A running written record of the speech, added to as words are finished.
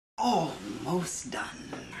Almost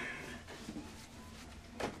done.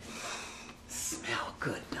 Smell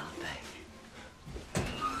good, don't they?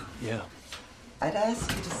 Yeah. I'd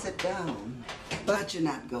ask you to sit down, but you're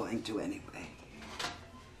not going to anyway.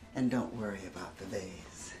 And don't worry about the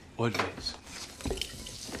vase. What vase?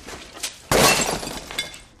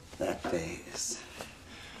 That vase.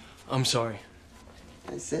 I'm sorry.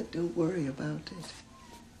 I said don't worry about it.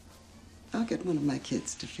 I'll get one of my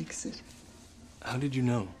kids to fix it. How did you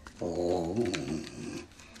know? Oh,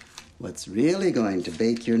 what's really going to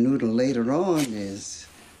bake your noodle later on is,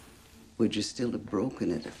 would you still have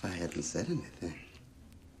broken it if I hadn't said anything?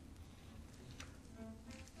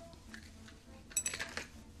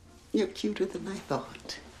 You're cuter than I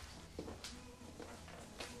thought.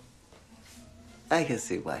 I can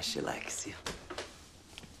see why she likes you.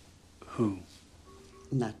 Who?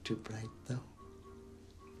 Not too bright, though.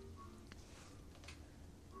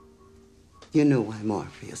 You know why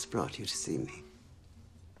Morpheus brought you to see me.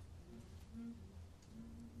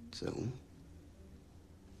 So,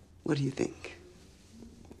 what do you think?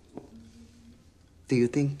 Do you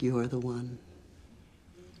think you're the one?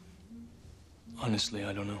 Honestly,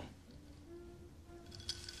 I don't know.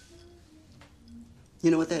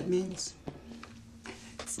 You know what that means?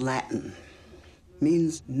 It's Latin.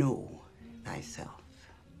 Means know thyself.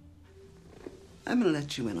 I'm gonna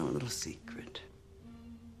let you in on a little secret.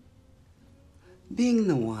 Being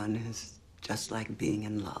the one is just like being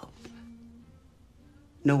in love.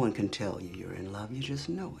 No one can tell you you're in love. You just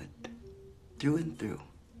know it. Through and through.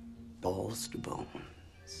 Balls to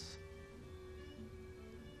bones.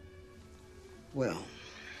 Well,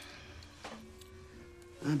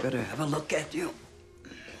 I better have a look at you.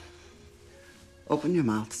 Open your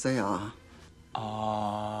mouth, say ah.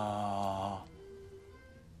 Ah.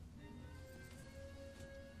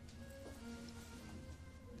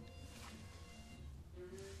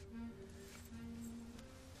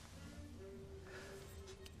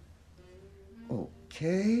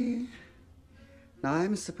 Okay. Now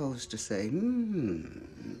I'm supposed to say,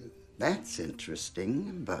 that's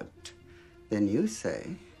interesting, but then you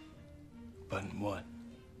say. But what?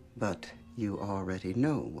 But you already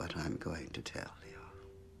know what I'm going to tell you.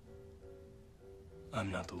 I'm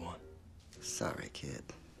not the one. Sorry, kid.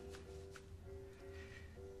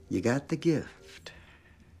 You got the gift,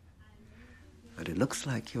 but it looks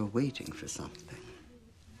like you're waiting for something.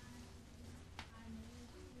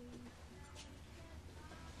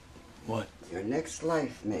 What? Your next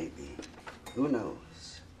life, maybe. Who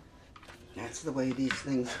knows? That's the way these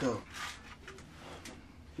things go.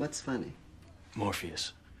 What's funny?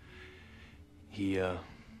 Morpheus. He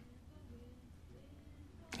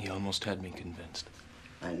almost had me convinced.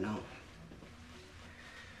 I know.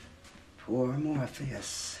 Poor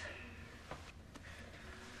Morpheus.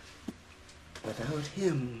 Without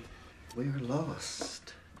him, we're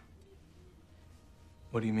lost.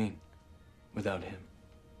 What do you mean, without him?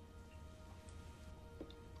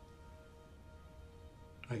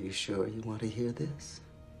 Are you sure you want to hear this?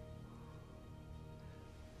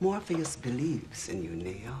 Morpheus believes in you,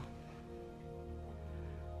 Neo.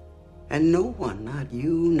 And no one, not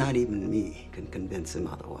you, not even me, can convince him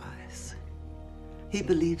otherwise. He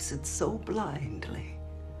believes it so blindly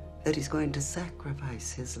that he's going to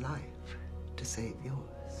sacrifice his life to save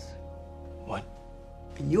yours. What?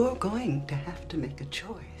 You're going to have to make a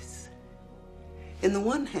choice. In the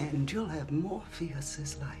one hand, you'll have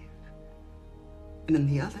Morpheus's life. And in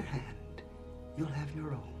the other hand, you'll have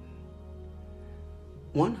your own.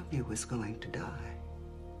 One of you is going to die.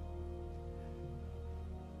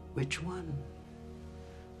 Which one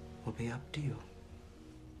will be up to you?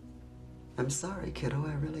 I'm sorry, kiddo,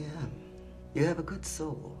 I really am. You have a good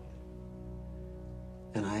soul.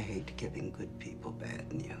 And I hate giving good people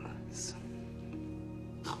bad news.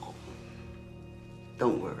 No.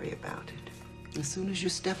 Don't worry about it. As soon as you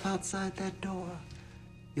step outside that door,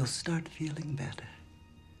 you'll start feeling better.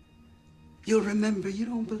 You'll remember you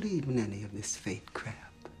don't believe in any of this fate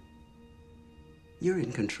crap. You're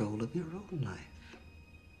in control of your own life.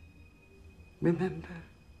 Remember?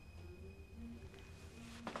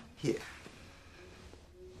 Here.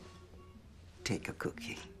 Take a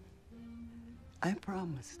cookie. I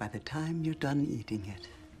promise by the time you're done eating it,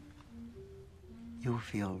 you'll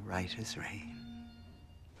feel right as rain.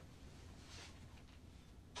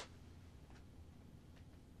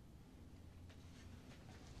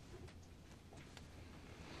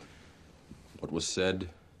 What was said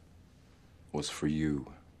was for you,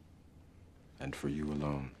 and for you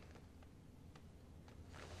alone.